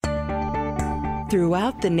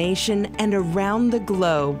throughout the nation and around the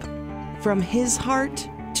globe. From his heart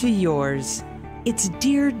to yours, it's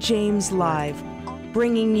Dear James Live,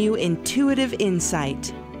 bringing you intuitive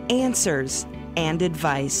insight, answers, and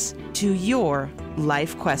advice to your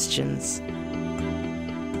life questions.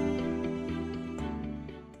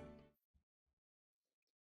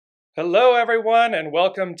 Hello, everyone, and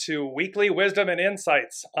welcome to Weekly Wisdom and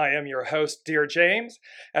Insights. I am your host, Dear James,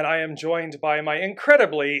 and I am joined by my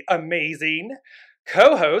incredibly amazing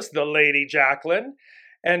co-host, the Lady Jacqueline.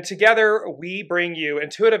 And together, we bring you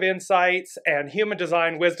intuitive insights and human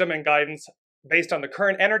design wisdom and guidance based on the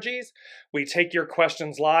current energies. We take your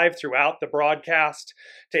questions live throughout the broadcast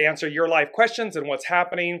to answer your life questions and what's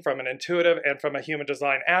happening from an intuitive and from a human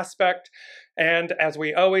design aspect. And as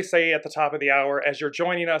we always say at the top of the hour, as you're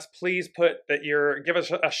joining us, please give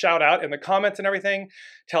us a shout out in the comments and everything.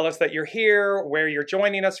 Tell us that you're here, where you're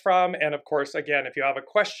joining us from. And of course, again, if you have a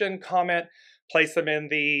question, comment, place them in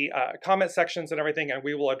the comment sections and everything, and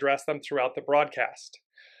we will address them throughout the broadcast.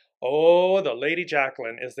 Oh, the Lady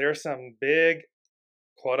Jacqueline, is there some big,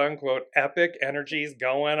 quote unquote, epic energies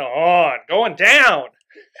going down? I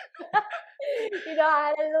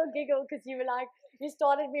had a little giggle because you were like, you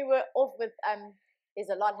started me off with, there's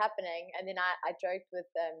a lot happening. And then I joked with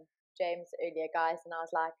James earlier, guys, and I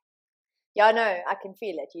was like, yeah, no, I can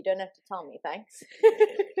feel it. You don't have to tell me, thanks.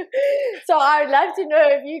 So I would love to know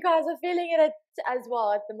if you guys are feeling it as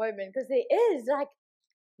well at the moment, because there is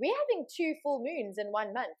we're having 2 full moons in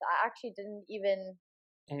 1 month. I actually didn't even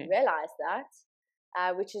realize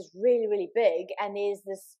that, which is really, really big. And there's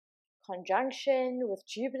this conjunction with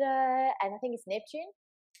Jupiter, and I think it's Neptune.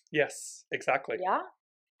 Yes, exactly. Yeah.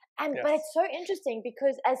 But it's so interesting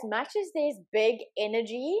because as much as there's big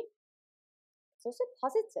energy, it's also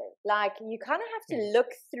positive. Like, you kind of have to look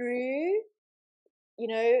through,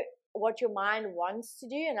 what your mind wants to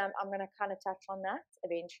do. And I'm going to kind of touch on that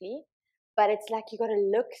eventually. But it's like you got to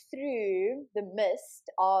look through the mist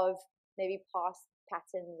of maybe past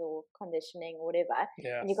patterns or conditioning or whatever.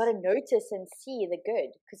 Yes. And you got to notice and see the good,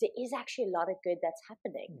 because there is actually a lot of good that's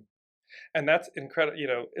happening. And that's incredible.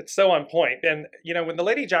 It's so on point. And, when the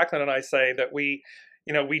Lady Jacqueline and I say that we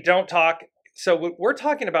don't talk, so we're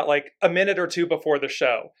talking about like a minute or two before the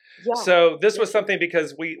show. Yeah. So this was something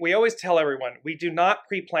because we always tell everyone, we do not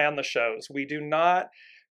pre-plan the shows. We do not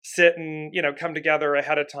sit and, come together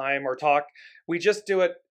ahead of time or talk. We just do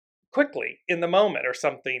it quickly in the moment or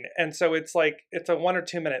something. And so it's like, it's a 1 or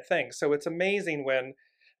 2 minute thing. So it's amazing when,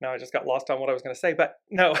 now I just got lost on what I was going to say, but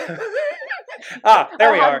no.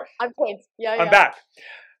 There we are. I'm point. Yeah, I'm back.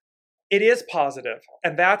 It is positive.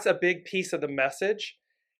 And that's a big piece of the message,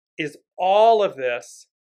 is all of this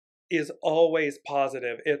is always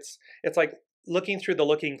positive. It's like looking through the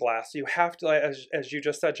looking glass. You have to, as you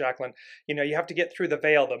just said, Jacqueline, you have to get through the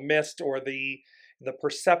veil, the mist, or the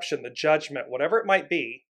perception, the judgment, whatever it might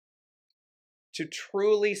be, to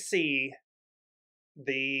truly see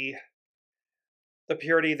the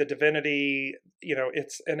purity, the divinity.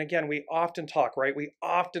 And again, we often talk, right? We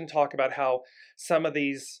often talk about how some of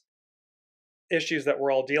these issues that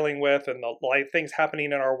we're all dealing with and the life things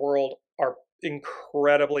happening in our world are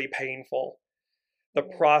incredibly painful. The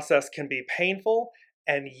process can be painful,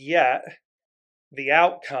 and yet the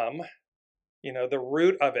outcome, the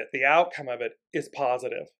root of it, the outcome of it is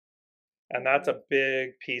positive. And that's a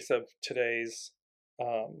big piece of today's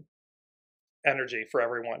energy for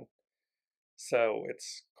everyone. So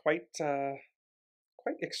it's quite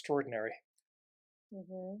extraordinary.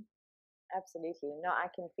 Absolutely. No, I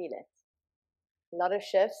can feel it. A lot of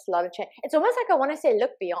shifts, a lot of change. It's almost like I want to say,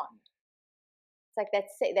 look beyond. It's like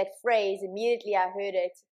that phrase, immediately I heard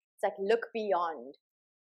it. It's like, look beyond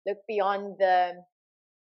the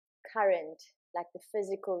current, like the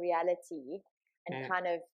physical reality, and kind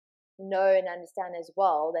of know and understand as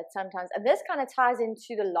well that sometimes, and this kind of ties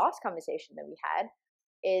into the last conversation that we had,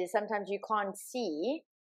 is sometimes you can't see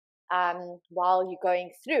while you're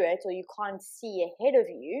going through it, or you can't see ahead of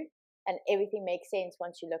you, and everything makes sense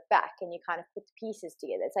once you look back and you kind of put the pieces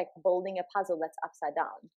together. It's like building a puzzle that's upside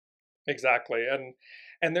down. Exactly.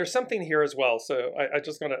 And there's something here as well. So I'm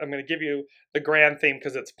going to give you the grand theme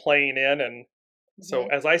because it's playing in. And so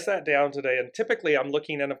as I sat down today, and typically I'm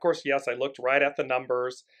looking, and of course, yes, I looked right at the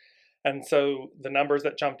numbers. And so the numbers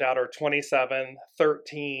that jumped out are 27,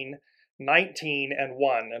 13, 19, and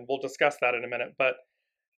 1. And we'll discuss that in a minute. But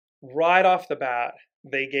right off the bat,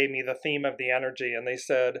 they gave me the theme of the energy, and they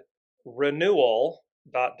said, renewal, ...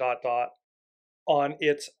 on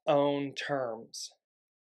its own terms.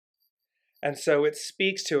 And so it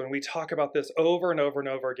speaks to, and we talk about this over and over and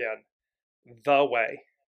over again, the way,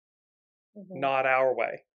 not our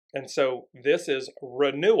way. And so this is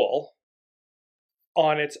renewal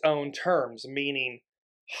on its own terms, meaning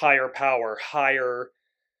higher power,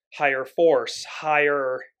 higher force,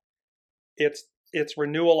 it's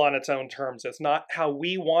renewal on its own terms. It's not how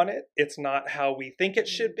we want it. It's not how we think it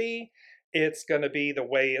should be. It's going to be the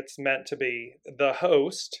way it's meant to be. The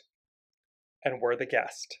host, and we're the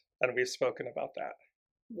guest. And we've spoken about that.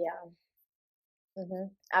 Yeah.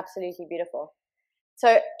 Absolutely beautiful.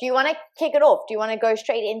 So do you want to kick it off? Do you want to go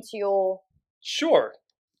straight into your... Sure.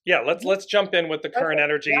 Yeah, let's jump in with the current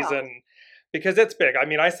energies, and because it's big. I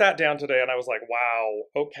mean, I sat down today and I was like, wow,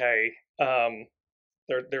 okay.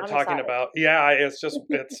 They're talking about,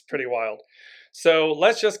 it's pretty wild. So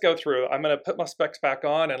let's just go through. I'm going to put my specs back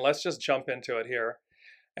on and let's just jump into it here.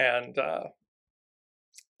 And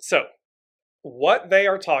so what they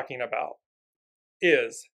are talking about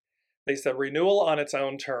is, they said renewal on its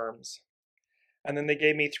own terms. And then they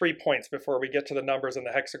gave me 3 points before we get to the numbers and the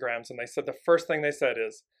hexagrams. And they said the first thing they said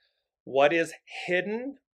is, what is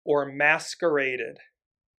hidden or masqueraded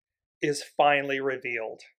is finally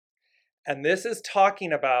revealed. And this is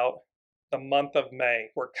talking about the month of May.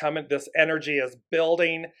 This energy is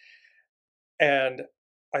building. And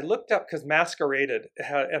I looked up because masqueraded,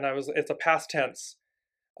 it's a past tense.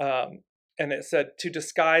 And it said to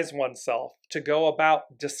disguise oneself, to go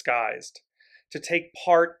about disguised, to take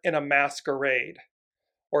part in a masquerade,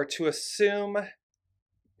 or to assume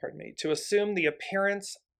the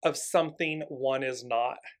appearance of something one is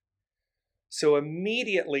not. So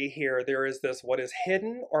immediately here, there is this, what is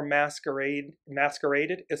hidden or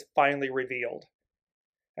masqueraded is finally revealed.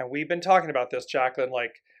 And we've been talking about this, Jacqueline,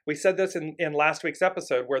 like we said this in last week's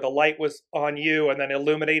episode where the light was on you and then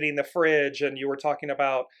illuminating the fridge, and you were talking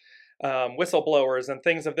about whistleblowers and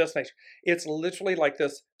things of this nature. It's literally like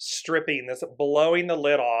this stripping, this blowing the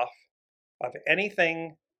lid off of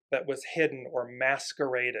anything that was hidden or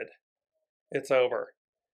masqueraded. It's over.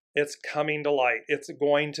 It's coming to light. It's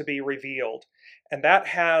going to be revealed. And that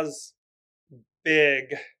has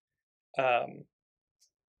big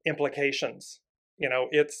implications. You know,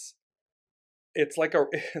 it's like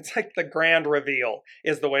the grand reveal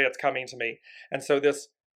is the way it's coming to me. And so this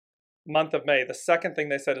month of May, the second thing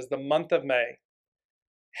they said is the month of May,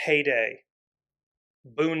 heyday,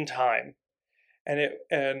 boon time.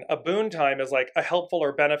 And a boon time is like a helpful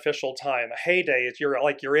or beneficial time. A heyday is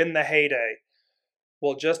you're in the heyday.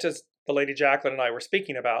 Well, just as the Lady Jacqueline and I were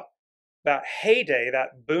speaking about, that heyday,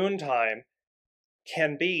 that boon time,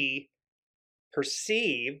 can be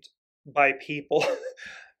perceived by people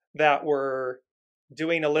that were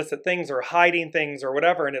doing illicit things or hiding things or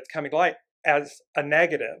whatever, and it's coming to light as a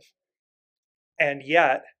negative. And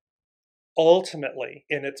yet, ultimately,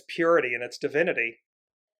 in its purity and its divinity,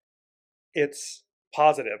 it's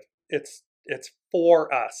positive. It's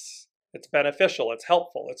for us. It's beneficial. It's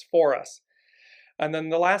helpful. It's for us. And then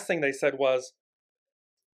the last thing they said was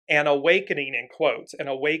an awakening, in quotes, an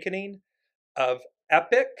awakening of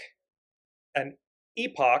epic and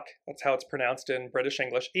epoch, that's how it's pronounced in British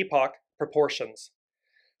English, epoch proportions.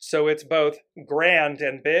 So it's both grand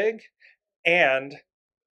and big and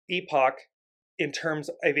epoch in terms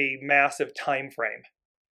of a massive time frame.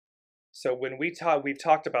 So when we've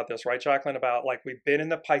talked about this, right, Jacqueline, about like we've been in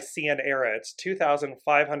the Piscean era. It's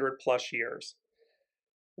 2,500 plus years.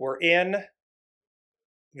 We're in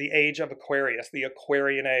the age of Aquarius, the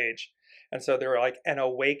Aquarian age. And so they're like an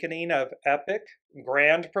awakening of epic,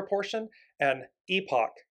 grand proportion, and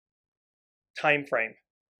epoch, time frame.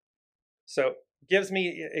 So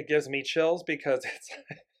it gives me chills because it's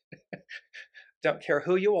don't care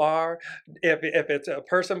who you are, if it's a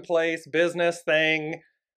person, place, business, thing,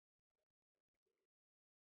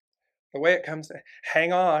 the way it comes,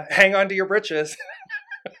 hang on to your britches.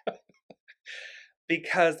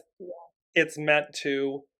 Because it's meant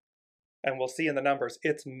to, and we'll see in the numbers,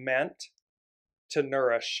 it's meant to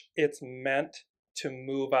nourish. It's meant to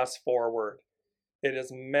move us forward. It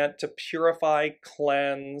is meant to purify,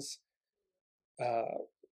 cleanse,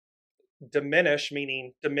 diminish,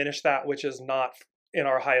 meaning diminish that which is not in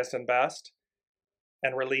our highest and best,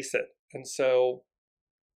 and release it. And so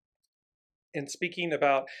in speaking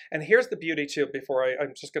about, and here's the beauty too, before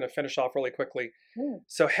I'm just going to finish off really quickly.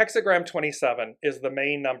 So hexagram 27 is the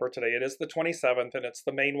main number today. It is the 27th, and it's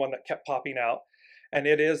the main one that kept popping out. And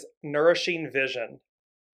it is nourishing vision,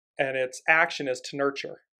 and its action is to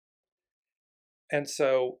nurture. And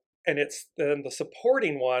so, and it's then the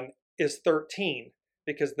supporting one is 13,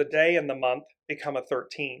 because the day and the month become a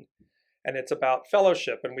 13. And it's about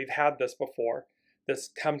fellowship, and we've had this before, this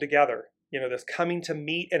come together, this coming to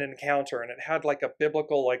meet and encounter. And it had like a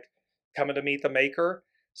biblical, like coming to meet the maker.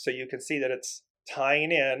 So you can see that it's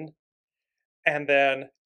tying in. And then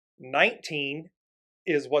 19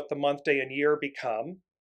 is what the month, day, and year become,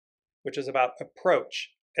 which is about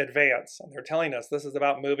approach, advance. And they're telling us this is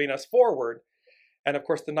about moving us forward. And of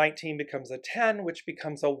course, the 19 becomes a 10, which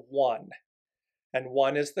becomes a 1. And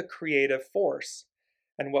 1 is the creative force.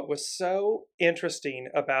 And what was so interesting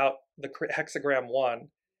about the hexagram 1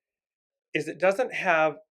 is it doesn't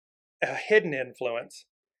have a hidden influence.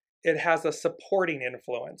 It has a supporting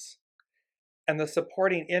influence. And the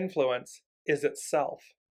supporting influence is itself,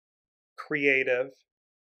 creative,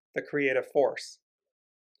 the creative force.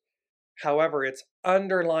 However, its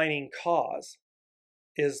underlining cause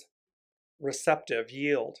is receptive,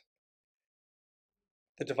 yield.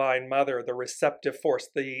 The divine mother, the receptive force,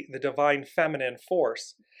 the divine feminine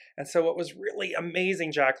force. And so what was really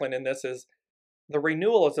amazing, Jacqueline, in this is the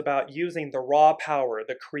renewal is about using the raw power,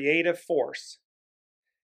 the creative force,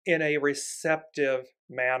 in a receptive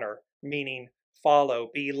manner, meaning follow,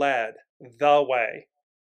 be led, the way.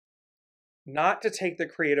 Not to take the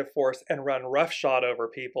creative force and run roughshod over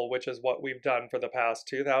people, which is what we've done for the past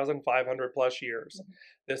 2,500 plus years,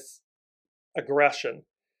 this aggression.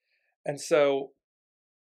 And so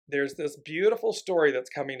there's this beautiful story that's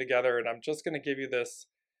coming together, and I'm just going to give you this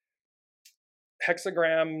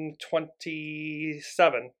hexagram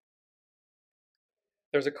 27.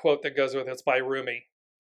 There's a quote that goes with it. It's by Rumi,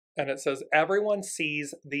 and it says, "Everyone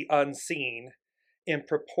sees the unseen in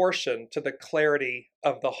proportion to the clarity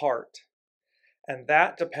of the heart. And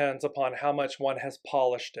that depends upon how much one has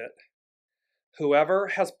polished it. Whoever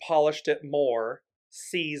has polished it more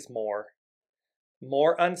sees more.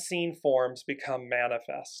 More unseen forms become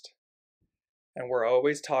manifest." And we're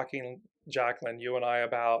always talking, Jacqueline, you and I,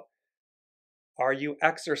 about, are you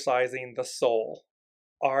exercising the soul?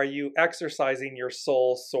 Are you exercising your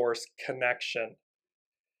soul source connection?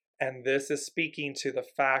 And this is speaking to the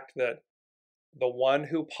fact that the one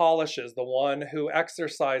who polishes, the one who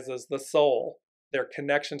exercises the soul, their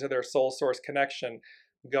connection to their soul source connection,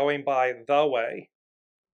 going by the way,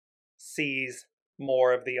 sees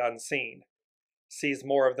more of the unseen, sees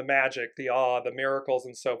more of the magic, the awe, the miracles,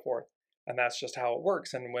 and so forth. And that's just how it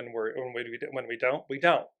works. And when we don't, we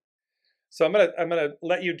don't. So I'm gonna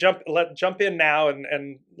let you jump in now,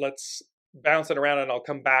 and let's bounce it around, and I'll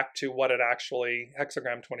come back to what it actually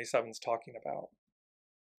hexagram 27 is talking about.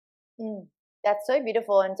 That's so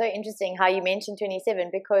beautiful and so interesting how you mentioned 27,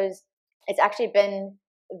 because it's actually been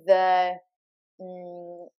the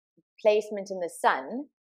placement in the sun.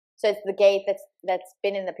 So it's the gate that's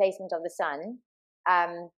been in the placement of the sun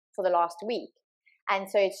for the last week. And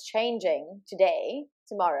so it's changing today,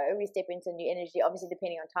 tomorrow, we step into new energy, obviously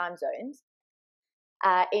depending on time zones,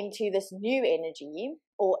 into this new energy,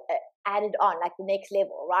 or added on, like the next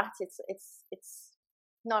level, right? It's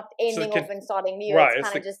not ending off and starting new. Right, it's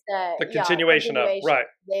kind of just the continuation of, right.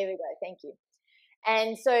 There we go, thank you.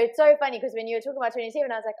 And so it's so funny, because when you were talking about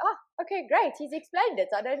 27, I was like, oh, okay, great, he's explained it.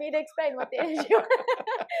 So I don't need to explain what the energy was.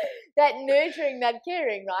 That nurturing, that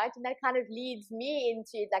caring, right? And that kind of leads me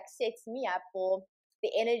into, like, sets me up for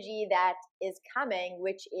the energy that is coming,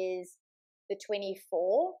 which is the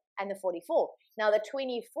 24 and the 44. Now, the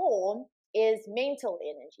 24 is mental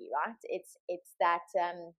energy, right? It's that,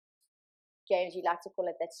 James, you like to call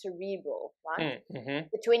it that cerebral, right? Mm-hmm.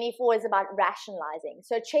 The 24 is about rationalizing.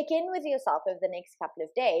 So check in with yourself over the next couple of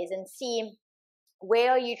days and see,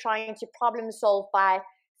 where are you trying to problem solve by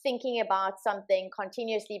thinking about something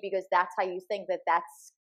continuously, because that's how you think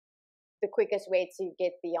that's the quickest way to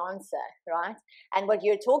get the answer, right? And what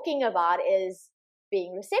you're talking about is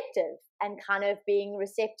being receptive, and kind of being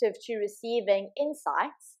receptive to receiving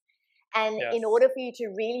insights. And yes. In order for you to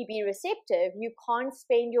really be receptive, you can't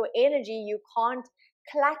spend your energy, you can't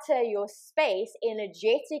clutter your space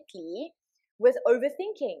energetically with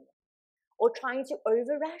overthinking, or trying to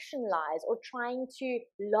over-rationalize, or trying to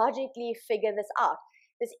logically figure this out.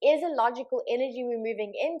 This is a logical energy we're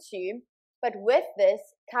moving into, but with this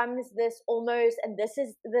comes this almost, and this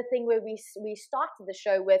is the thing where we started the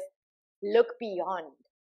show with, look beyond.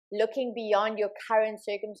 Looking beyond your current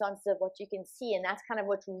circumstances of what you can see. And that's kind of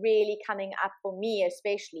what's really coming up for me,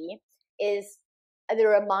 especially, is the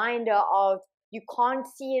reminder of, you can't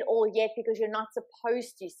see it all yet, because you're not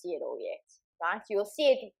supposed to see it all yet, right? You'll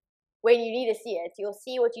see it when you need to see it. You'll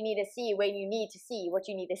see what you need to see when you need to see what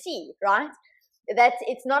you need to see, right?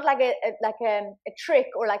 It's not like a trick,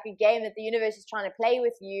 or like a game that the universe is trying to play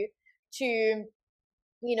with you to,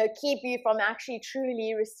 keep you from actually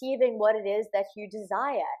truly receiving what it is that you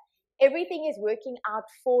desire. Everything is working out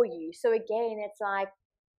for you. So again, it's like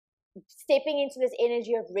stepping into this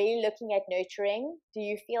energy of really looking at nurturing. Do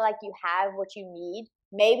you feel like you have what you need?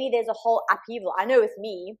 Maybe there's a whole upheaval. I know with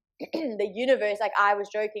me, the universe, like I was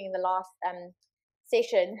joking in the last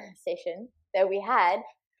session, that we had,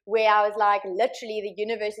 where I was like, literally, the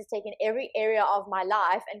universe has taken every area of my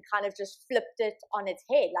life and kind of just flipped it on its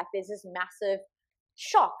head. Like, there's this massive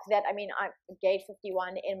shock that, I mean, I'm gate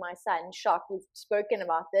 51 in my son, shock. We've spoken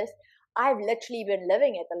about this. I've literally been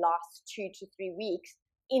living it the last 2 to 3 weeks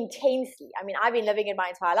intensely. I mean, I've been living it my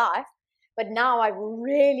entire life, but now I've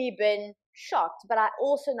really been shocked. But I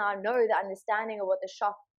also now know the understanding of what the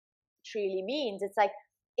shock truly means. It's like,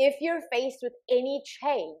 if you're faced with any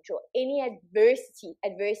change or any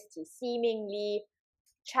adversity, seemingly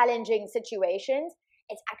challenging situations,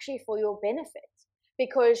 it's actually for your benefit,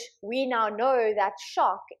 because we now know that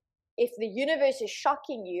shock, if the universe is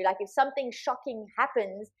shocking you, like if something shocking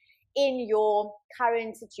happens in your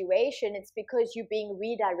current situation, it's because you're being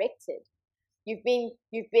redirected. You've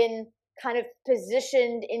been kind of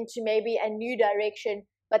positioned into maybe a new direction,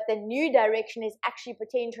 but the new direction is actually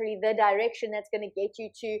potentially the direction that's going to get you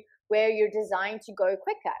to where you're designed to go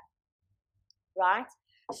quicker, right?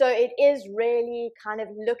 So it is really kind of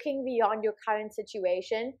looking beyond your current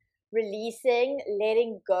situation, releasing,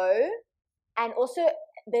 letting go, and also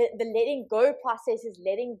the letting go process is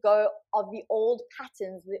letting go of the old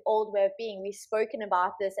patterns, the old way of being. We've spoken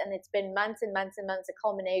about this, and it's been months and months and months of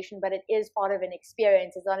culmination, but it is part of an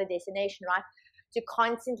experience. It's not a destination, right? To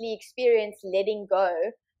constantly experience letting go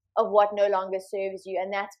of what no longer serves you.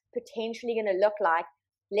 And that's potentially going to look like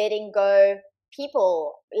letting go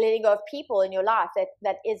of people in your life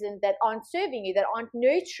that aren't serving you, that aren't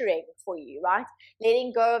nurturing for you, right?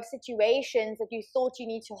 Letting go of situations that you thought you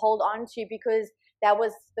need to hold on to because that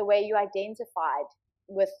was the way you identified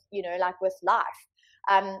with, like with life.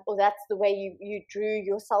 Or that's the way you drew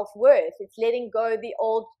your self-worth. It's letting go of the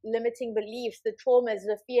old limiting beliefs, the traumas,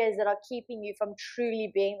 the fears that are keeping you from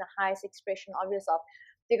truly being the highest expression of yourself.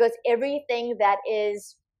 Because everything that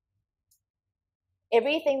is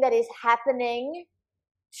happening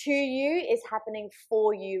to you is happening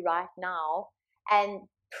for you right now. And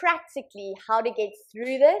practically how to get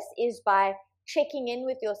through this is by checking in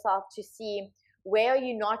with yourself to see where are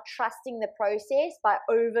you not trusting the process, by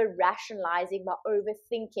over-rationalizing, by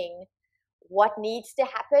overthinking what needs to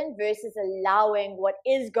happen versus allowing what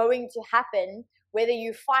is going to happen, whether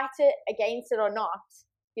you fight it against it or not.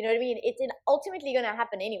 You know what I mean? It's ultimately going to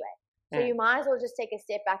happen anyway. So you might as well just take a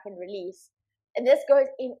step back and release. And this goes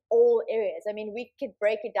in all areas. I mean, we could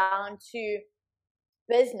break it down to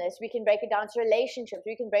business. We can break it down to relationships.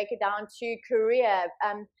 We can break it down to career,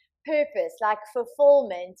 purpose, like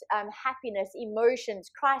fulfillment, happiness,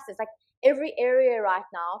 emotions, crisis, like every area right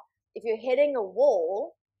now. If you're hitting a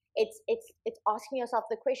wall, it's asking yourself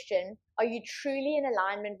the question, are you truly in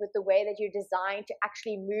alignment with the way that you're designed to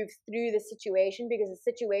actually move through the situation? Because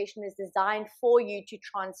the situation is designed for you to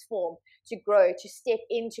transform, to grow, to step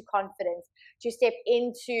into confidence, to step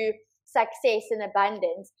into success and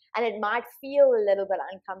abundance. And it might feel a little bit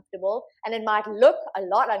uncomfortable, and it might look a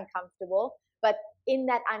lot uncomfortable, but in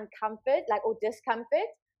that uncomfort, like, or discomfort,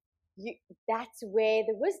 that's where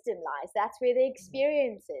the wisdom lies. That's where the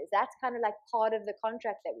experience is. That's kind of like part of the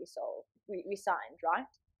contract that we signed, right?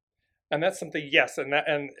 And that's something, yes.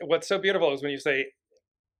 And what's so beautiful is when you say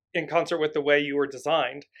in concert with the way you were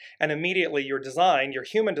designed, and immediately your design, your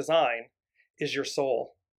human design, is your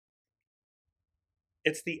soul.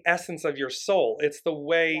 It's the essence of your soul. It's the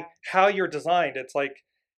way, how you're designed. It's like,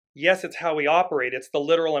 yes, it's how we operate. It's the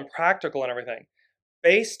literal and practical and everything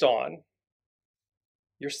based on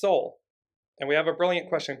your soul. And we have a brilliant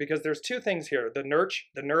question, because there's two things here. The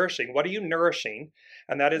nourishing. What are you nourishing?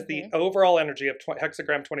 And that is the overall energy of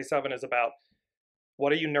hexagram 27 is about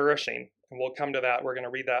what are you nourishing? And we'll come to that. We're going to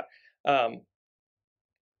read that.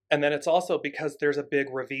 And then it's also because there's a big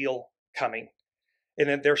reveal coming. And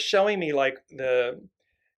then they're showing me like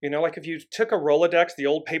like if you took a Rolodex, the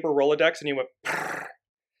old paper Rolodex, and you went,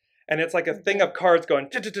 and it's like a thing of cards going,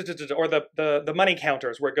 or the money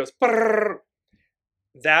counters where it goes,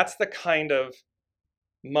 that's the kind of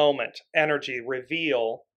moment, energy,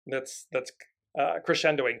 reveal that's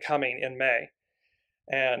crescendoing coming in May.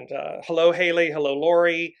 And hello, Haley. Hello,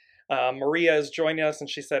 Lori. Maria is joining us, and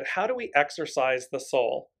she said, how do we exercise the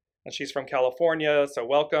soul? And she's from California, so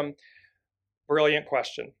welcome. Brilliant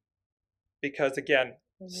question. Because again,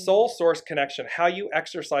 soul source connection, how you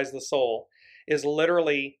exercise the soul is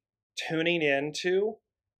literally tuning into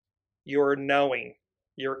your knowing,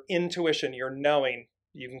 your intuition, your knowing.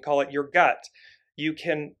 You can call it your gut. You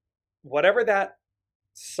can, whatever that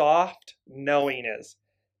soft knowing is,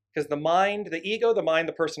 because the mind, the ego, the mind,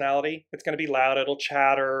 the personality, it's going to be loud. It'll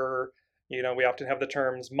chatter. We often have the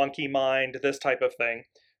terms monkey mind, this type of thing.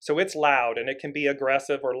 So it's loud, and it can be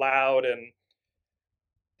aggressive or loud. And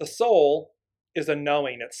the soul is a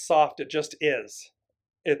knowing. It's soft. It just is.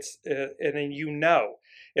 It's and then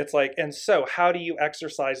it's like, and so how do you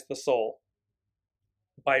exercise the soul?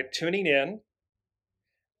 By tuning in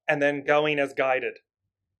and then going as guided.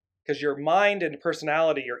 Because your mind and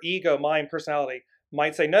personality, your ego, mind, personality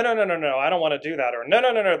might say, no, no, no, no, no, I don't want to do that. Or no,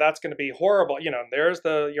 no, no, no, that's going to be horrible.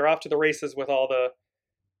 You're off to the races with all the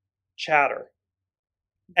chatter.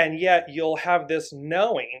 And yet you'll have this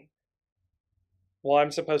knowing, well,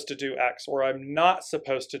 I'm supposed to do X or I'm not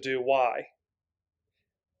supposed to do Y.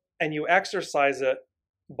 And you exercise it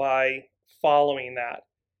by following that,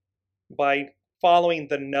 by following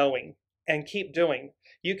the knowing, and keep doing.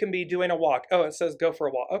 You can be doing a walk. Oh, it says go for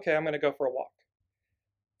a walk. Okay, I'm going to go for a walk.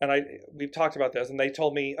 And we've talked about this, and they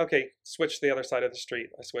told me, okay, switch to the other side of the street.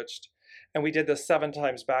 I switched. And we did this 7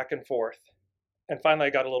 times back and forth. And finally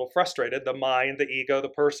I got a little frustrated. The mind, the ego, the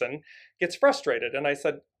person gets frustrated. And I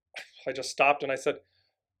just stopped and I said,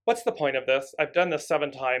 what's the point of this? I've done this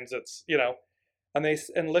 7 times. It's,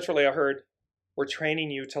 and literally I heard, we're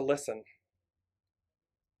training you to listen.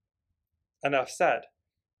 Enough said.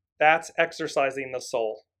 That's exercising the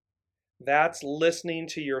soul. That's listening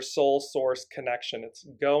to your soul source connection. It's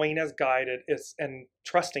going as guided, and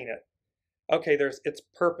trusting it. Okay, it's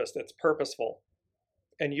purpose, it's purposeful.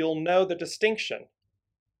 And you'll know the distinction.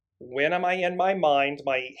 When am I in my mind,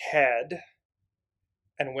 my head,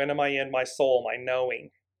 and when am I in my soul, my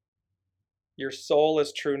knowing? Your soul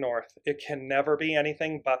is true north. It can never be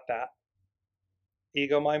anything but that.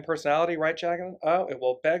 Ego, mind, personality, right, Jacqueline? Oh, it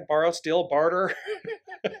will beg, borrow, steal, barter,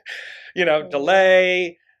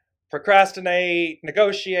 delay, procrastinate,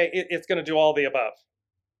 negotiate. It's going to do all the above.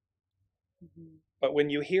 Mm-hmm. But when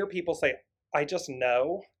you hear people say, I just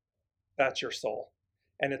know, that's your soul.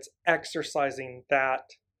 And it's exercising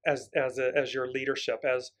that as your leadership,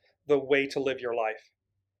 as the way to live your life.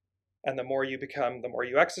 And the more you become, the more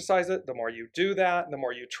you exercise it, the more you do that, the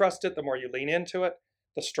more you trust it, the more you lean into it,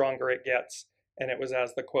 the stronger it gets. And it was,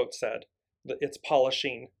 as the quote said, it's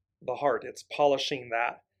polishing the heart. It's polishing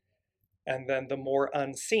that. And then the more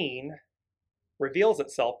unseen reveals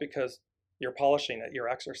itself because you're polishing it, you're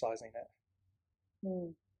exercising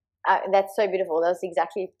it. That's so beautiful. That's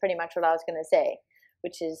exactly pretty much what I was going to say,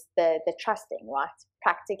 which is the trusting, right?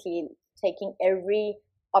 Practically taking every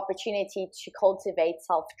opportunity to cultivate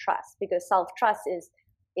self-trust, because self-trust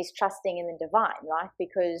is trusting in the divine, right?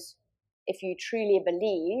 Because if you truly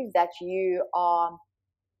believe that you are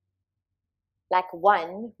like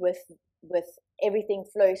one with everything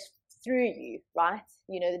flows through you, right?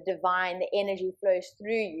 The divine, the energy flows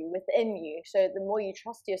through you, within you. So the more you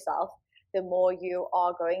trust yourself, the more you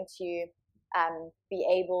are going to be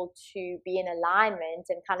able to be in alignment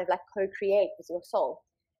and kind of like co-create with your soul.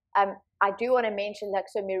 I do want to mention,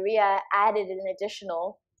 so Maria added an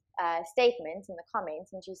additional statement in the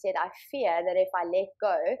comments, and she said, I fear that if I let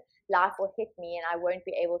go, life will hit me and I won't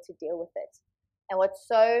be able to deal with it. And what's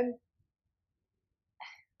so,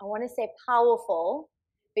 I want to say, powerful,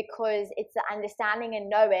 because it's the understanding and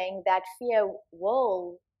knowing that fear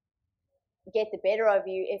will get the better of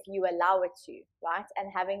you if you allow it to, right?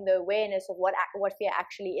 And having the awareness of what fear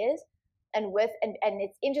actually is. And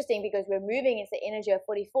it's interesting because we're moving into the energy of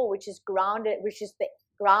 44, which is grounded, which is the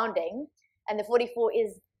grounding, and the 44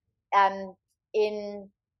 is let me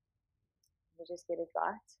just get it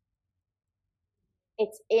right.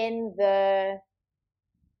 It's in the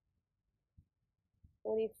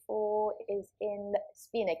 44 is in the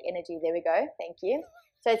sphenic energy. There we go. Thank you.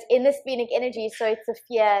 So it's in the sphenic energy. So it's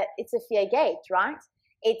a fear gate, right?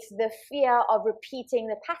 It's the fear of repeating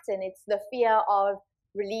the pattern. It's the fear of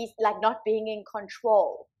release, like not being in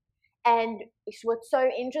control. And what's so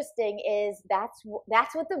interesting is that's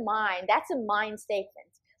what the mind, that's a mind statement.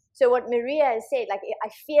 So what Maria has said, like, I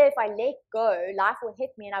fear if I let go, life will hit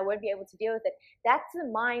me and I won't be able to deal with it. That's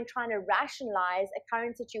the mind trying to rationalize a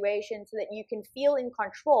current situation so that you can feel in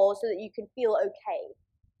control, so that you can feel okay.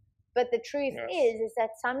 But the truth is that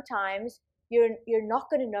sometimes you're not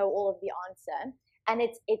going to know all of the answer. And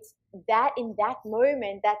it's that in that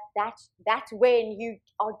moment that's when you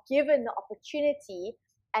are given the opportunity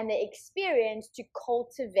and the experience to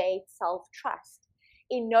cultivate self-trust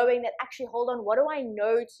in knowing that, actually, hold on, what do I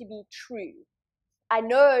know to be true? I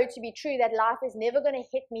know to be true that life is never going to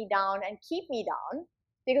hit me down and keep me down,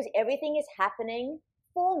 because everything is happening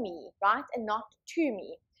for me, right? And not to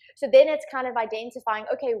me. So then it's kind of identifying,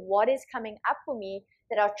 okay, what is coming up for me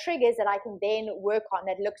that are triggers that I can then work on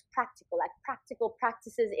that looks practical, like practical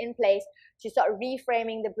practices in place to start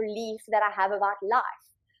reframing the belief that I have about life.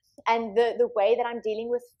 And the way that I'm dealing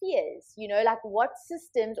with fears, like what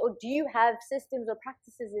systems, or do you have systems or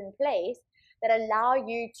practices in place that allow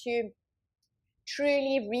you to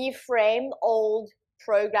truly reframe old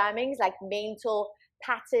programmings, like mental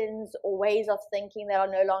patterns or ways of thinking that are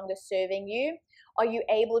no longer serving you? Are you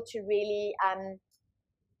able to really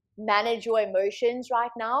manage your emotions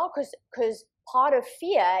right now? Because part of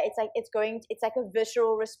fear, it's like a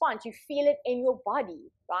visceral response. You feel it in your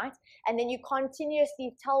body, right? And then you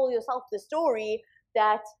continuously tell yourself the story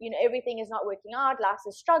that, everything is not working out, life's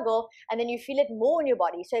a struggle, and then you feel it more in your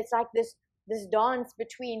body. So it's like this dance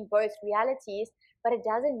between both realities, but it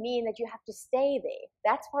doesn't mean that you have to stay there.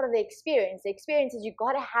 That's part of the experience. The experience is you've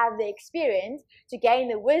got to have the experience to gain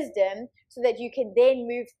the wisdom so that you can then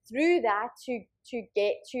move through that to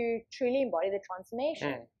get to truly embody the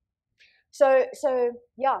transformation. So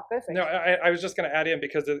yeah, go for it. No, I was just going to add in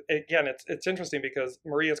because again, it's interesting because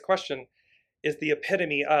Maria's question is the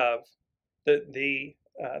epitome of the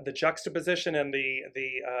juxtaposition and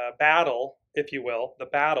the battle, if you will, the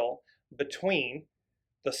battle between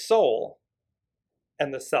the soul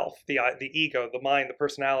and the self, the ego, the mind, the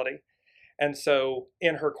personality. And so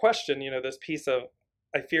in her question, this piece of,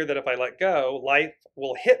 I fear that if I let go, life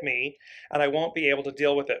will hit me and I won't be able to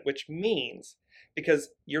deal with it, which means, because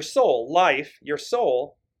your soul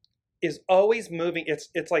is always moving.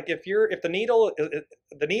 It's like if the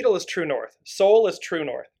needle is true north, soul is true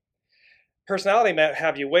north. Personality might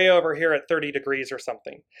have you way over here at 30 degrees or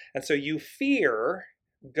something. And so you fear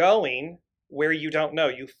going where you don't know.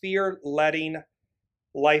 You fear letting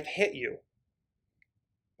life hit you.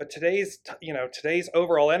 But today's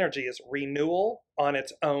overall energy is renewal on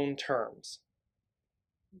its own terms.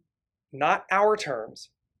 Not our terms.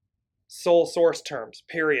 Soul source terms,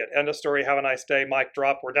 period. End of story, have a nice day, mic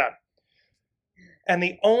drop, we're done. And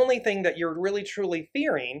the only thing that you're really truly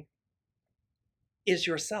fearing is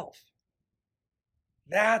yourself.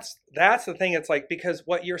 That's the thing. It's like, because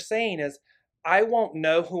what you're saying is, I won't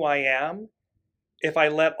know who I am if I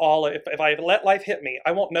let life hit me.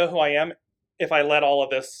 I won't know who I am if I let all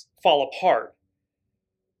of this fall apart.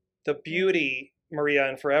 The beauty, Maria,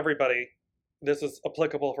 and for everybody, this is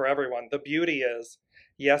applicable for everyone. The beauty is,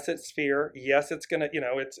 yes, it's fear. Yes, it's gonna,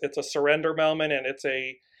 it's a surrender moment, and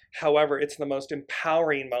however, it's the most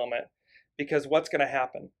empowering moment, because what's gonna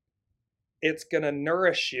happen? It's gonna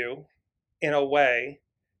nourish you in a way.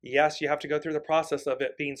 Yes, you have to go through the process of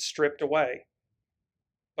it being stripped away.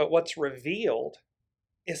 But what's revealed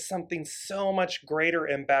is something so much greater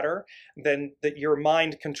and better than that your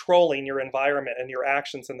mind controlling your environment and your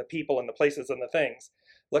actions and the people and the places and the things.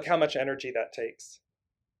 Look how much energy that takes.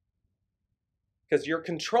 Because you're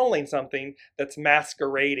controlling something that's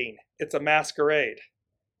masquerading. It's a masquerade.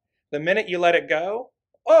 The minute you let it go,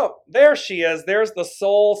 oh, there she is. There's the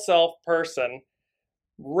soul self person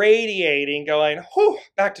radiating, going, whew,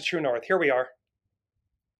 back to true north. Here we are.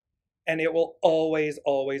 And it will always,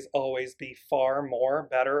 always, always be far more,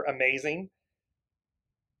 better, amazing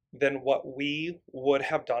than what we would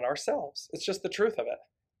have done ourselves. It's just the truth of it.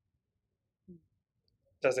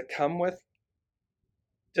 Does it come with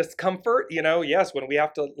discomfort? Yes, when we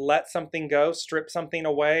have to let something go, strip something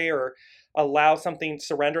away, or allow something,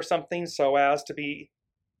 surrender something so as to be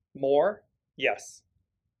more. Yes.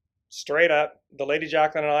 Straight up, the Lady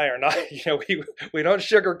Jacqueline and I are not, we don't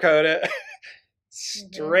sugarcoat it.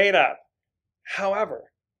 Straight up.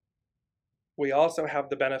 However, we also have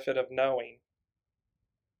the benefit of knowing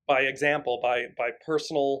by example, by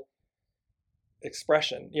personal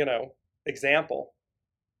expression, example.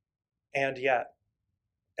 And yet,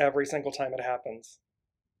 every single time it happens,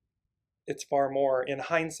 it's far more, in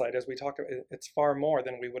hindsight, as we talk about it, it's far more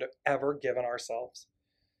than we would have ever given ourselves.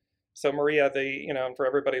 So Maria, and for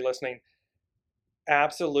everybody listening,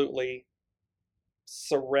 absolutely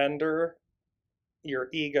surrender your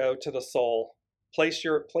ego to the soul. Place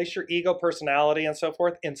your ego, personality, and so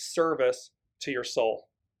forth in service to your soul.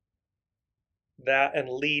 That, and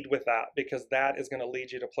lead with that, because that is going to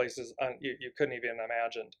lead you to places you couldn't even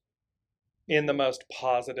imagine, in the most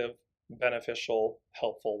positive, beneficial,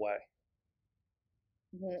 helpful way.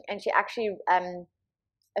 And she actually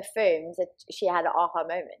affirms that she had an aha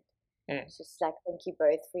moment. It's just like, thank you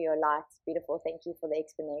both for your light. It's beautiful. Thank you for the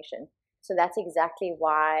explanation. So that's exactly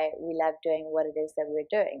why we love doing what it is that we're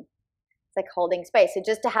doing. It's like holding space. So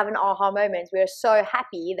just to have an aha moment, we're so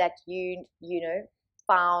happy that you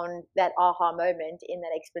found that aha moment in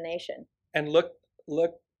that explanation. And look,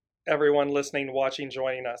 everyone listening, watching,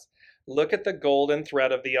 joining us, look at the golden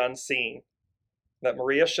thread of the unseen that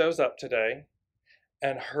Maria shows up today,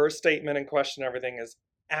 and her statement and question, everything is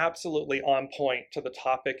absolutely on point to the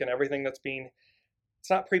topic and everything that's being, it's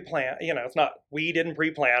not pre-planned, it's not, we didn't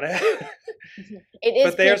pre-plan it. It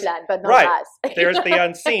is pre-planned, but not us. There's the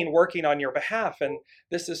unseen working on your behalf. And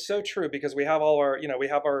this is so true, because we have all our, we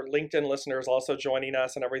have our LinkedIn listeners also joining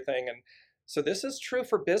us and everything. And so this is true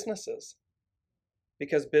for businesses.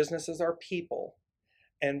 because businesses are people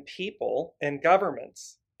and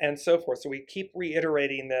governments and so forth. So we keep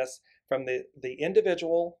reiterating this from the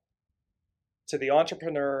individual to the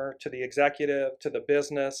entrepreneur, to the executive, to the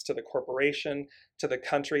business, to the corporation, to the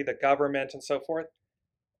country, the government, and so forth.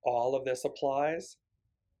 All of this applies,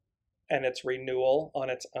 and it's renewal on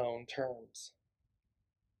its own terms.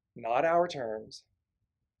 Not our terms,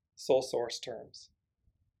 soul source terms.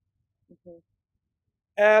 Mm-hmm.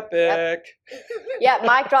 Epic. Yep. Yeah,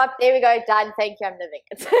 mic drop. There we go. Done. Thank you. I'm living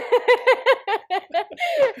it.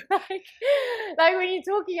 like when you're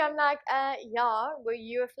talking, I'm like, yeah, were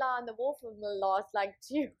you a fly on the wall for the last like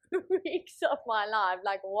 2 weeks of my life?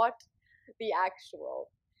 Like, what the actual?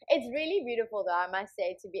 It's really beautiful, though, I must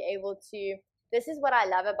say, to be able to. This is what I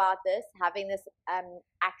love about this, having this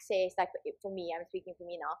access, like for me, I'm speaking for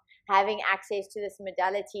me now, having access to this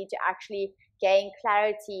modality to actually gain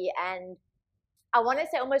clarity and I want to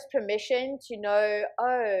say almost permission to know,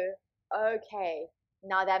 oh, okay,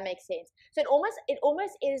 now that makes sense. So it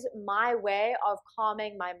almost is my way of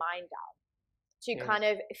calming my mind down to kind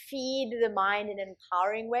of feed the mind in an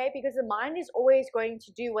empowering way, because the mind is always going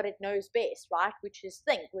to do what it knows best, right? Which is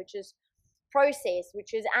think, which is process,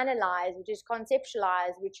 which is analyze, which is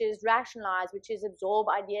conceptualize, which is rationalize, which is absorb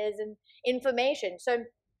ideas and information. So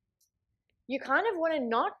you kind of want to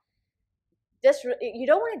not you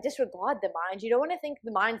don't want to disregard the mind. You don't want to think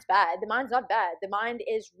the mind's bad. The mind's not bad. The mind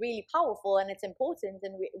is really powerful and it's important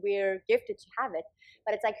and we're gifted to have it.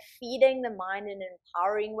 But it's like feeding the mind in an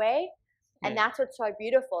empowering way. And that's what's so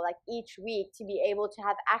beautiful. Like each week to be able to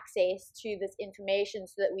have access to this information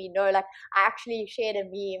so that we know, like I actually shared a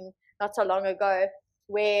meme not so long ago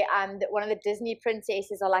where one of the Disney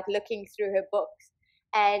princesses are like looking through her books.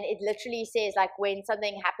 And it literally says, like, when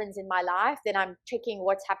something happens in my life, then I'm checking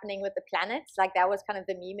what's happening with the planets. Like, that was kind of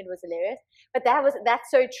the meme. It was hilarious. But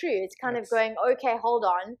that's so true. It's kind of going, okay, hold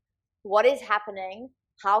on. What is happening?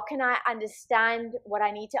 How can I understand what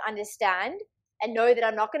I need to understand? And know that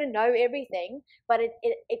I'm not going to know everything. But it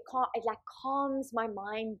like calms my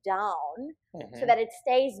mind down so that it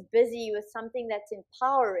stays busy with something that's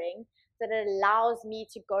empowering, so that it allows me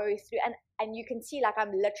to go through. And you can see, like,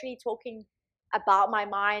 I'm literally talking about my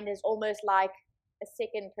mind as almost like a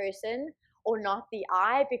second person or not the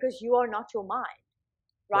I, because you are not your mind,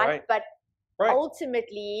 right? But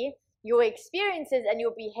ultimately your experiences and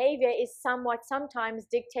your behavior is sometimes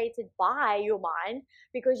dictated by your mind,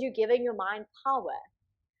 because you're giving your mind power.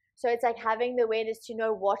 So it's like having the awareness to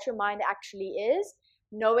know what your mind actually is,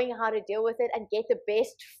 knowing how to deal with it and get the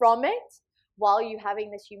best from it while you're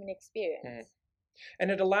having this human experience. And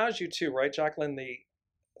it allows you to, right, Jacqueline,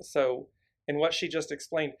 in what she just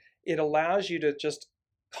explained, it allows you to just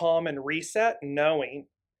calm and reset, knowing.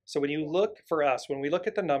 So when you look for us, when we look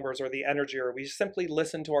at the numbers or the energy, or we simply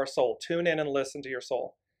listen to our soul, tune in and listen to your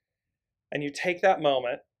soul, and you take that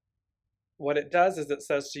moment, what it does is it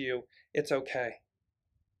says to you, it's okay.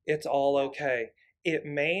 It's all okay. It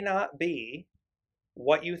may not be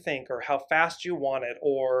what you think or how fast you want it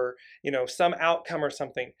or, some outcome or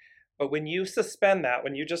something. But when you suspend that,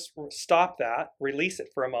 when you just stop that, release it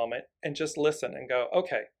for a moment and just listen and go,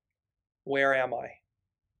 okay, where am I?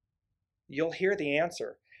 You'll hear the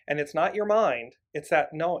answer. And it's not your mind. It's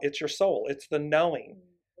your soul. It's the knowing.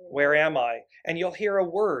 Where am I? And you'll hear a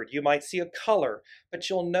word. You might see a color, but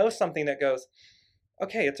you'll know something that goes,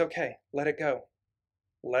 okay, it's okay. Let it go.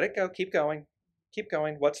 Let it go. Keep going. Keep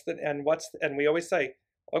going. And we always say,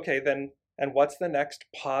 okay, then, and what's the next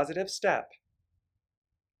positive step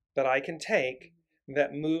that I can take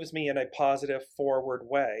that moves me in a positive forward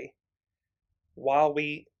way while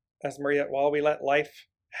we let life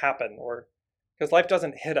happen, or because life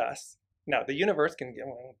doesn't hit us. Now the universe can get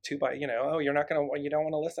 2x, you don't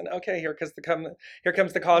want to listen. Okay, here comes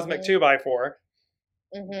the cosmic 2x4.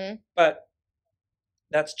 But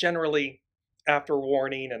that's generally after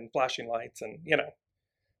warning and flashing lights and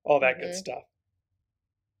all that good stuff.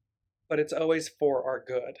 But it's always for our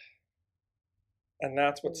good. And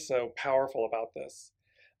that's what's so powerful about this.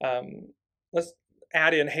 Let's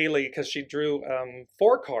add in Haley, because she drew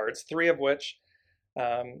 4 cards, 3 of which,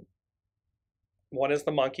 one is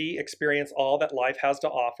the monkey, experience all that life has to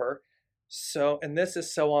offer. And this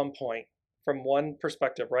is so on point from one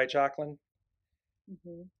perspective, right, Jacqueline?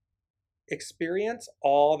 Experience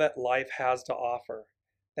all that life has to offer.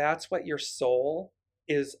 That's what your soul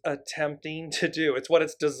is attempting to do. It's what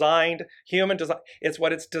it's designed, human design. It's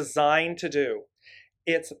what it's designed to do.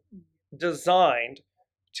 It's designed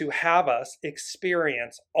to have us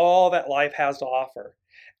experience all that life has to offer.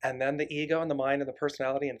 And then the ego and the mind and the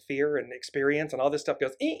personality and fear and experience and all this stuff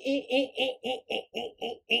goes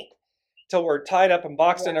till we're tied up and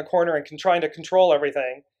boxed in a corner and trying to control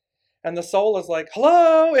everything. And the soul is like,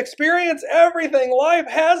 hello, experience everything life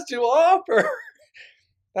has to offer.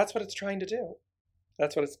 That's what it's trying to do.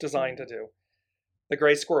 That's what it's designed to do. The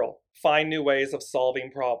gray squirrel, find new ways of solving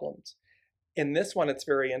problems. In this one, it's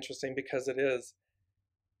very interesting because it is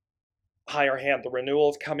higher hand. The renewal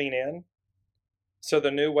is coming in. So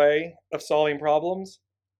the new way of solving problems,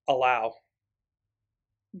 allow.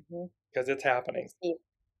 Because it's happening.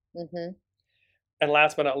 And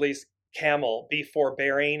last but not least, camel, be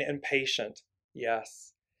forbearing and patient.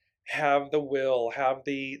 Yes. Have the will, have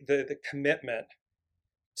the commitment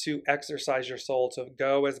to exercise your soul, to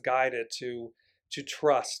go as guided, to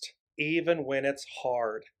trust, even when it's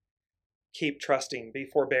hard. Keep trusting, be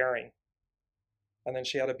forbearing. And then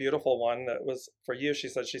she had a beautiful one that was for you. She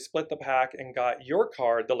said she split the pack and got your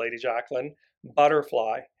card, the Lady Jacqueline,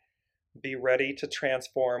 butterfly. Be ready to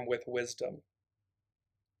transform with wisdom.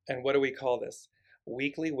 And what do we call this?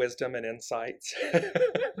 Weekly wisdom and insights.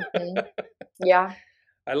 Yeah.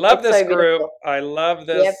 I love this group. I love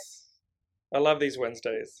this. Yep. I love these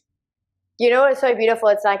Wednesdays. You know what's so beautiful?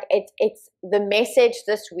 It's like it's the message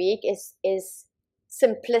this week is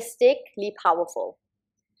simplistically powerful.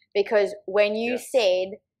 Because when you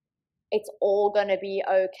said it's all going to be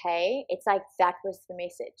okay, it's like that was the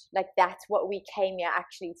message. Like that's what we came here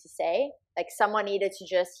actually to say. Like someone needed to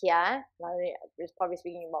just hear. I was probably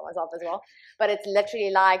speaking about myself as well. But it's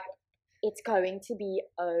literally like, it's going to be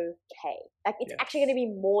okay. Like it's actually going to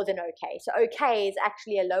be more than okay. So okay is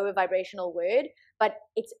actually a lower vibrational word, but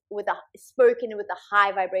it's spoken with a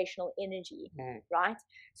high vibrational energy, right?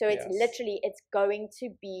 So it's literally, it's going to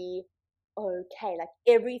be okay. Like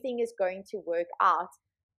everything is going to work out.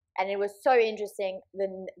 And it was so interesting.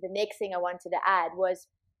 The next thing I wanted to add was,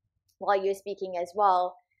 while you're speaking as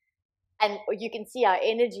well, and you can see our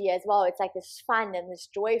energy as well. It's like this fun and this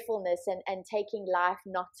joyfulness and taking life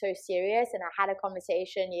not so serious. And I had a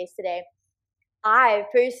conversation yesterday. I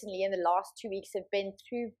personally, in the last 2 weeks, have been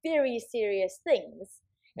through very serious things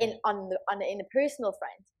in the personal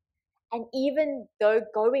front. And even though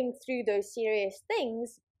going through those serious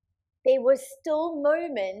things, there were still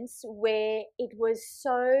moments where it was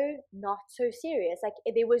so not so serious. Like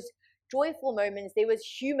there was joyful moments. There was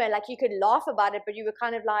humor. Like you could laugh about it, but you were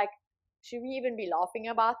kind of like, should we even be laughing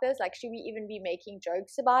about this? Like, should we even be making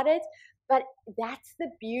jokes about it? But that's the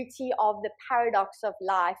beauty of the paradox of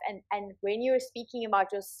life. And when you're speaking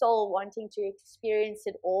about your soul wanting to experience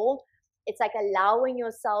it all, it's like allowing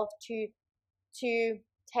yourself to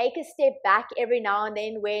take a step back every now and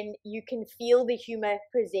then when you can feel the humor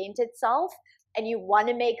present itself and you want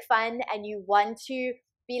to make fun and you want to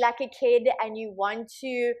be like a kid and you want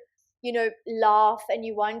to, laugh and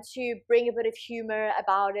you want to bring a bit of humor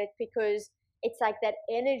about it, because it's like that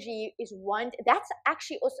energy is that's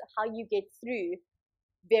actually also how you get through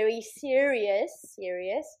very serious,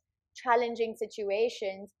 challenging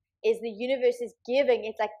situations, is the universe is giving,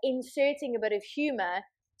 it's like inserting a bit of humor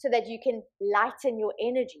so that you can lighten your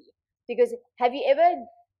energy. Because have you ever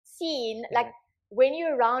seen, like, when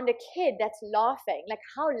you're around a kid that's laughing, like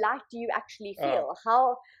how light do you actually feel?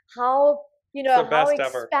 How how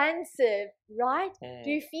expansive, right? Do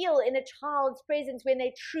you feel in a child's presence when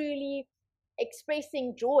they're truly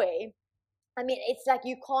expressing joy? I mean, it's like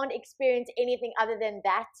you can't experience anything other than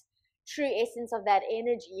that true essence of that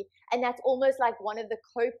energy. And that's almost like one of the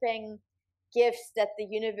coping gifts that the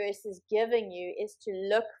universe is giving you, is to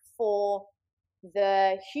look for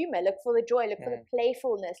the humor, look for the joy, look for the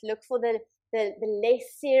playfulness, look for the less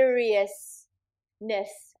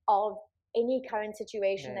seriousness of any current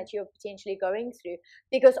situation that you're potentially going through.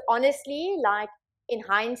 Because honestly, like in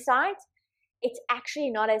hindsight, it's actually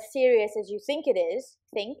not as serious as you think it is.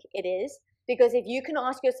 Because if you can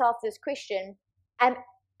ask yourself this question, am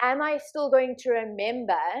I still going to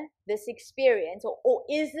remember this experience, or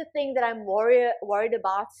is the thing that I'm worried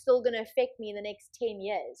about still going to affect me in the next 10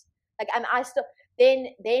 years? Like, am I still, then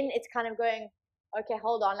it's kind of going, okay,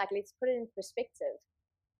 hold on, like, let's put it in perspective.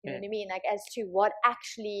 You know what I mean? Like, as to what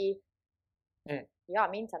actually,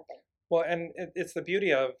 means something. Well, and it's the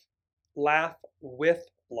beauty of laugh with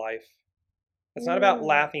life. It's not about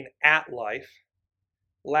laughing at life.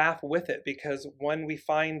 Laugh with it, because when we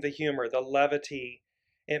find the humor, the levity,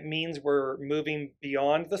 it means we're moving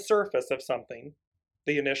beyond the surface of something,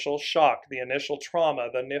 the initial shock, the initial trauma,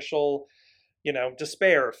 the initial,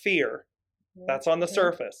 despair, fear. That's on the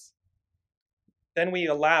surface. Then we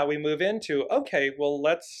move into, okay, well,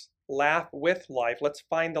 let's laugh with life. Let's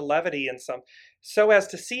find the levity in so as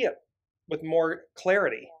to see it with more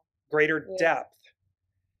clarity, greater depth,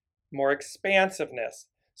 more expansiveness.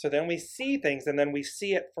 So then we see things, and then we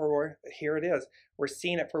see it for, here it is, we're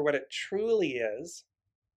seeing it for what it truly is,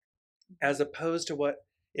 as opposed to what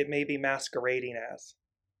it may be masquerading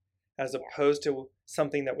as opposed to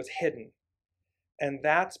something that was hidden. And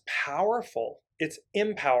that's powerful. It's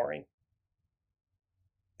empowering.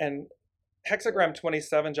 And hexagram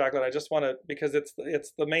 27, Jacqueline, I just want to, because it's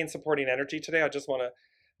the main supporting energy today, I just want to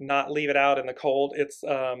not leave it out in the cold. It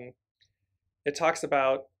talks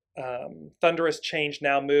about thunderous change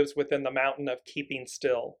now moves within the mountain of keeping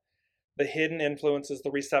still. The hidden influences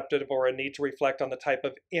the receptive or a need to reflect on the type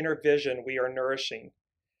of inner vision we are nourishing.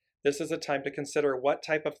 This is a time to consider what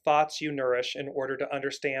type of thoughts you nourish in order to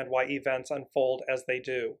understand why events unfold as they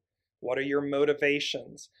do. What are your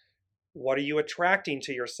motivations? What are you attracting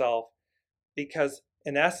to yourself? Because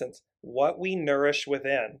in essence, what we nourish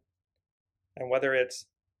within, and whether it's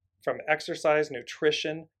from exercise,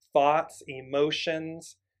 nutrition, thoughts,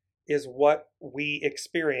 emotions, is what we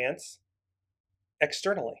experience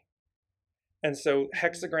externally. And so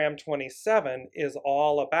hexagram 27 is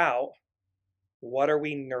all about what are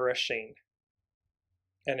we nourishing?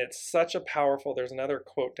 And it's such a powerful, there's another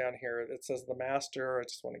quote down here that says the master, I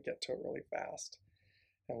just want to get to it really fast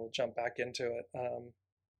and we'll jump back into it.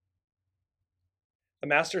 The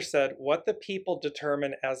master said, what the people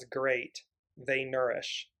determine as great, they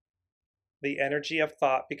nourish. The energy of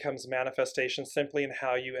thought becomes manifestation simply in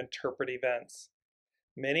how you interpret events.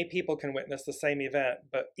 Many people can witness the same event,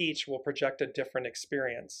 but each will project a different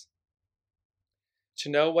experience. To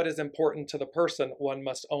know what is important to the person, one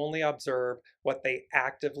must only observe what they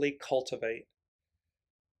actively cultivate.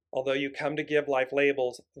 Although you come to give life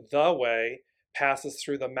labels, the way passes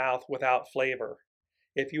through the mouth without flavor.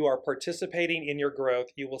 If you are participating in your growth,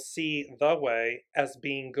 you will see the way as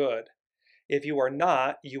being good. If you are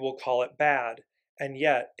not, you will call it bad, and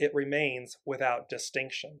yet it remains without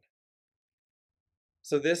distinction.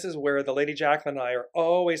 So this is where the Lady Jacqueline and I are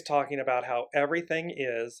always talking about how everything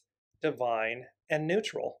is divine and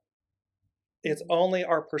neutral. It's only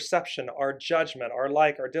our perception, our judgment, our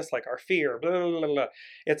like, our dislike, our fear, blah, blah, blah, blah.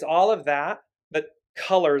 It's all of that that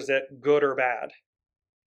colors it good or bad.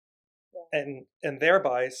 And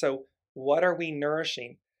thereby, so what are we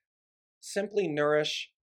nourishing? Simply nourish,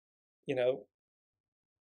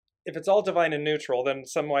 if it's all divine and neutral, then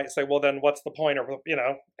some might say, well, then what's the point of,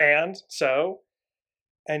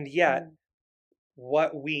 and yet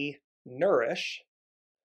what we nourish,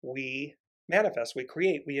 we manifest, we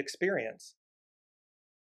create, we experience.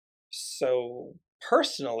 So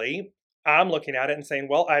personally, I'm looking at it and saying,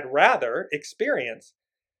 well, I'd rather experience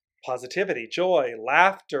positivity, joy,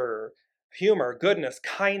 laughter, humor, goodness,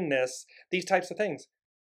 kindness, these types of things.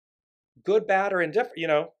 Good, bad, or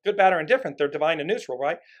indifferent, good, bad, or indifferent, they're divine and neutral,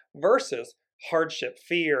 right? Versus hardship,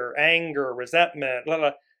 fear, anger, resentment, blah,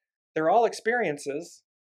 blah. They're all experiences.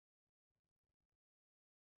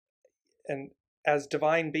 And as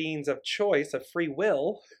divine beings of choice, of free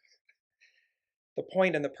will, the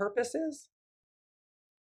point and the purpose is,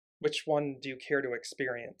 which one do you care to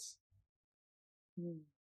experience?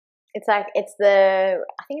 It's like, I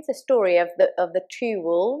think it's a story of the two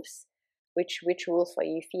wolves. Which wolf are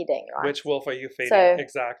you feeding, right? Which wolf are you feeding?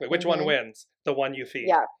 Exactly. Which one wins? The one you feed.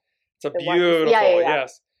 Yeah. It's a beautiful,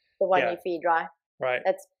 yes. The one you feed, right? Right.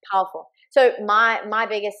 That's powerful. So my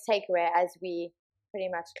biggest takeaway as we pretty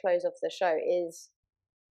much close off the show is,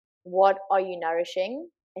 what are you nourishing?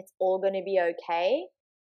 It's all going to be okay.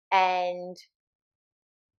 And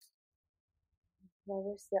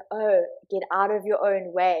get out of your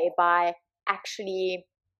own way by actually,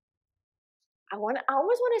 I almost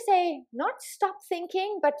want to say, not stop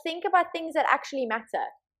thinking, but think about things that actually matter.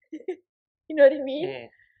 You know what I mean?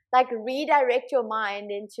 Like redirect your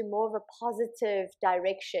mind into more of a positive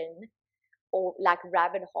direction, or like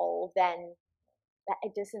rabbit hole, than a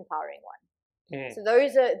disempowering one. So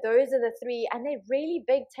those are the three, and they're really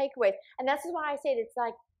big takeaways. And that's why I said it's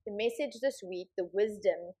like the message this week, the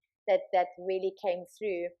wisdom that really came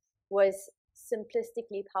through was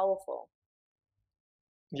simplistically powerful.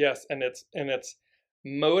 Yes, and it's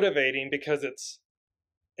motivating because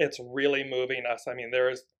it's really moving us. I mean,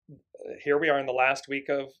 here we are in the last week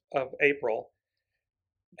of April,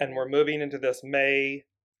 and we're moving into this May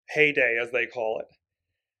heyday, as they call it.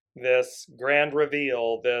 This grand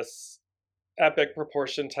reveal, this epic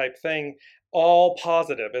proportion type thing, all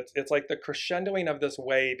positive. It's like the crescendoing of this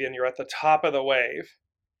wave, and you're at the top of the wave.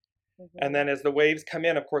 And then as the waves come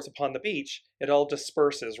in, of course, upon the beach, it all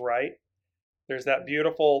disperses, right? There's that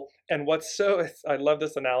beautiful, and I love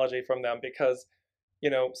this analogy from them, because,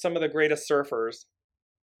 some of the greatest surfers,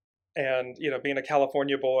 And, being a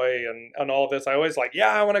California boy and all of this, I always like,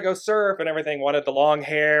 yeah, I want to go surf and everything, wanted the long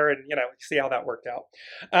hair and, see how that worked out.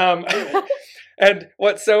 And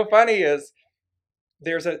what's so funny is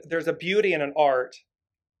there's a beauty and an art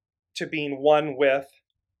to being one with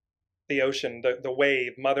the ocean, the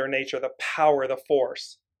wave, Mother Nature, the power, the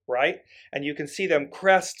force, right? And you can see them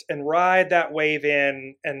crest and ride that wave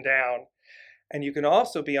in and down. And you can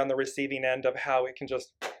also be on the receiving end of how it can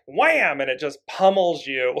just wham, and it just pummels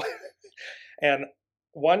you. And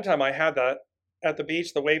one time I had that at the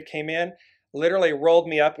beach, the wave came in, literally rolled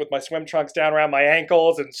me up with my swim trunks down around my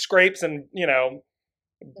ankles and scrapes and,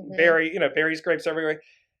 berry scrapes everywhere.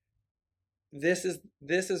 This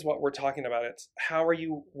is what we're talking about. It's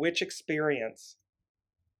which experience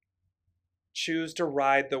choose to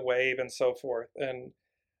ride the wave and so forth. And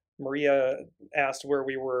Maria asked where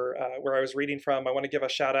I was reading from. I want to give a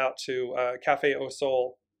shout out to Cafe Au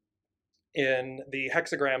Sol in the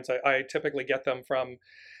hexagrams. I typically get them from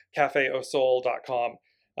cafeausol.com.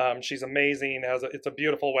 She's amazing. It's a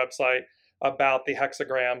beautiful website about the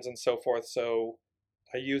hexagrams and so forth. So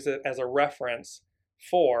I use it as a reference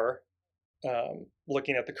for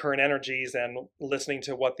looking at the current energies and listening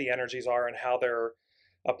to what the energies are and how they're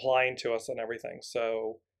applying to us and everything.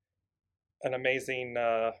 So an amazing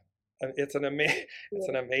it's an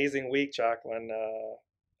amazing week, Jacqueline.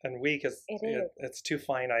 And week it's too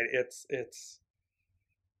finite. It's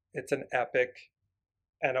an epic,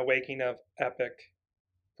 an awakening of epic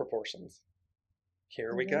proportions.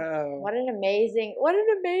 Here we go. What an amazing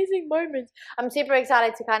moment. I'm super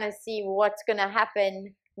excited to kind of see what's going to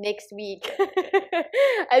happen next week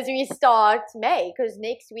as we start May, because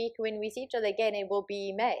next week when we see each other again, it will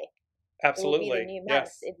be May. Absolutely. It will be the new month.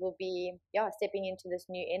 Yes. It will be stepping into this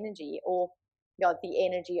new energy, or the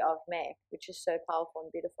energy of May, which is so powerful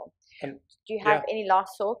and beautiful. And do you have any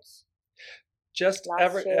last thoughts? Just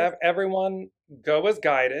everyone go as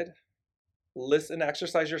guided. Listen,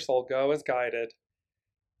 exercise your soul, go as guided.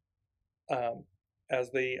 As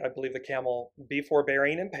I believe the camel, be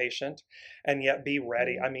forbearing and patient, and yet be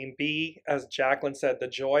ready. I mean, as Jacqueline said, the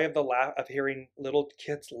joy of of hearing little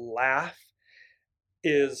kids laugh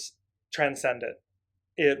is transcendent.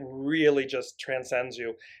 It really just transcends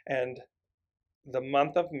you. And the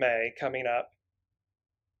month of May coming up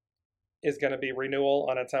is going to be renewal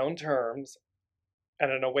on its own terms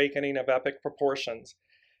and an awakening of epic proportions.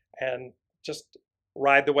 And just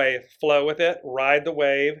ride the wave, flow with it, ride the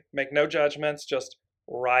wave, make no judgments, just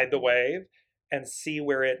ride the wave and see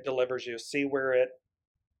where it delivers you, see where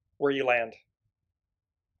you land.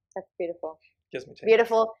 That's beautiful. Gives me tears.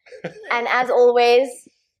 Beautiful. And as always,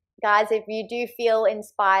 guys, if you do feel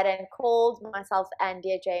inspired and called, myself and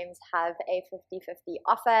Dear James have a 50-50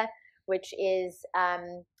 offer, which is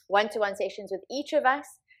one-to-one sessions with each of us.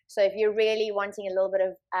 So if you're really wanting a little bit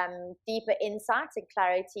of deeper insights and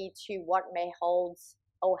clarity to what May holds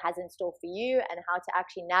or has in store for you, and how to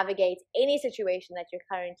actually navigate any situation that you're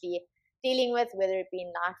currently dealing with, whether it be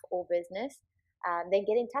in life or business, then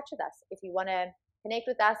get in touch with us. If you want to connect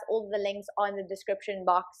with us, all of the links are in the description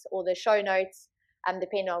box or the show notes,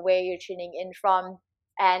 depending on where you're tuning in from.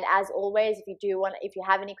 And as always, if you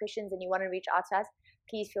have any questions and you want to reach out to us,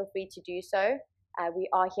 please feel free to do so. We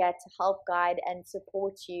are here to help, guide, and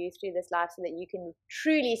support you through this life so that you can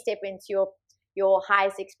truly step into your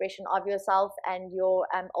highest expression of yourself and your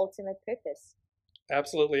ultimate purpose.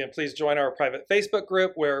 Absolutely. And please join our private Facebook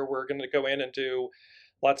group where we're going to go in and do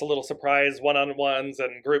lots of little surprise one-on-ones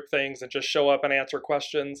and group things and just show up and answer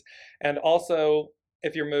questions. And also,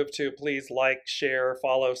 if you're moved to, please like, share,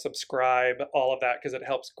 follow, subscribe, all of that, because it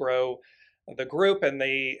helps grow the group and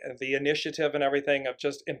the initiative and everything of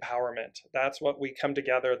just empowerment. That's what we come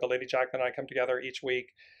together. The Lady Jacqueline and I come together each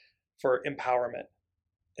week for empowerment.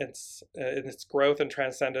 It's growth and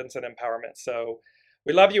transcendence and empowerment. So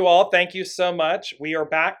we love you all. Thank you so much. We are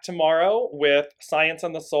back tomorrow with Science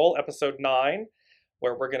and the Soul, episode 9,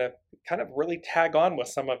 where we're going to kind of really tag on with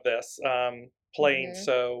some of this playing.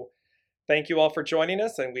 So thank you all for joining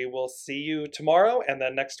us, and we will see you tomorrow and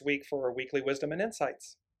then next week for Weekly Wisdom and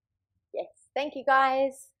Insights. Yes. Thank you,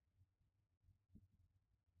 guys.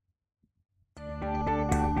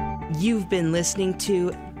 You've been listening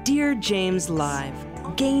to Dear James Live.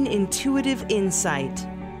 Gain intuitive insight,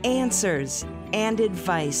 answers, and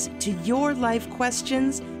advice to your life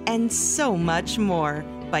questions and so much more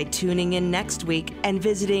by tuning in next week and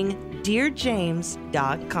visiting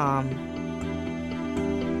DearJames.com.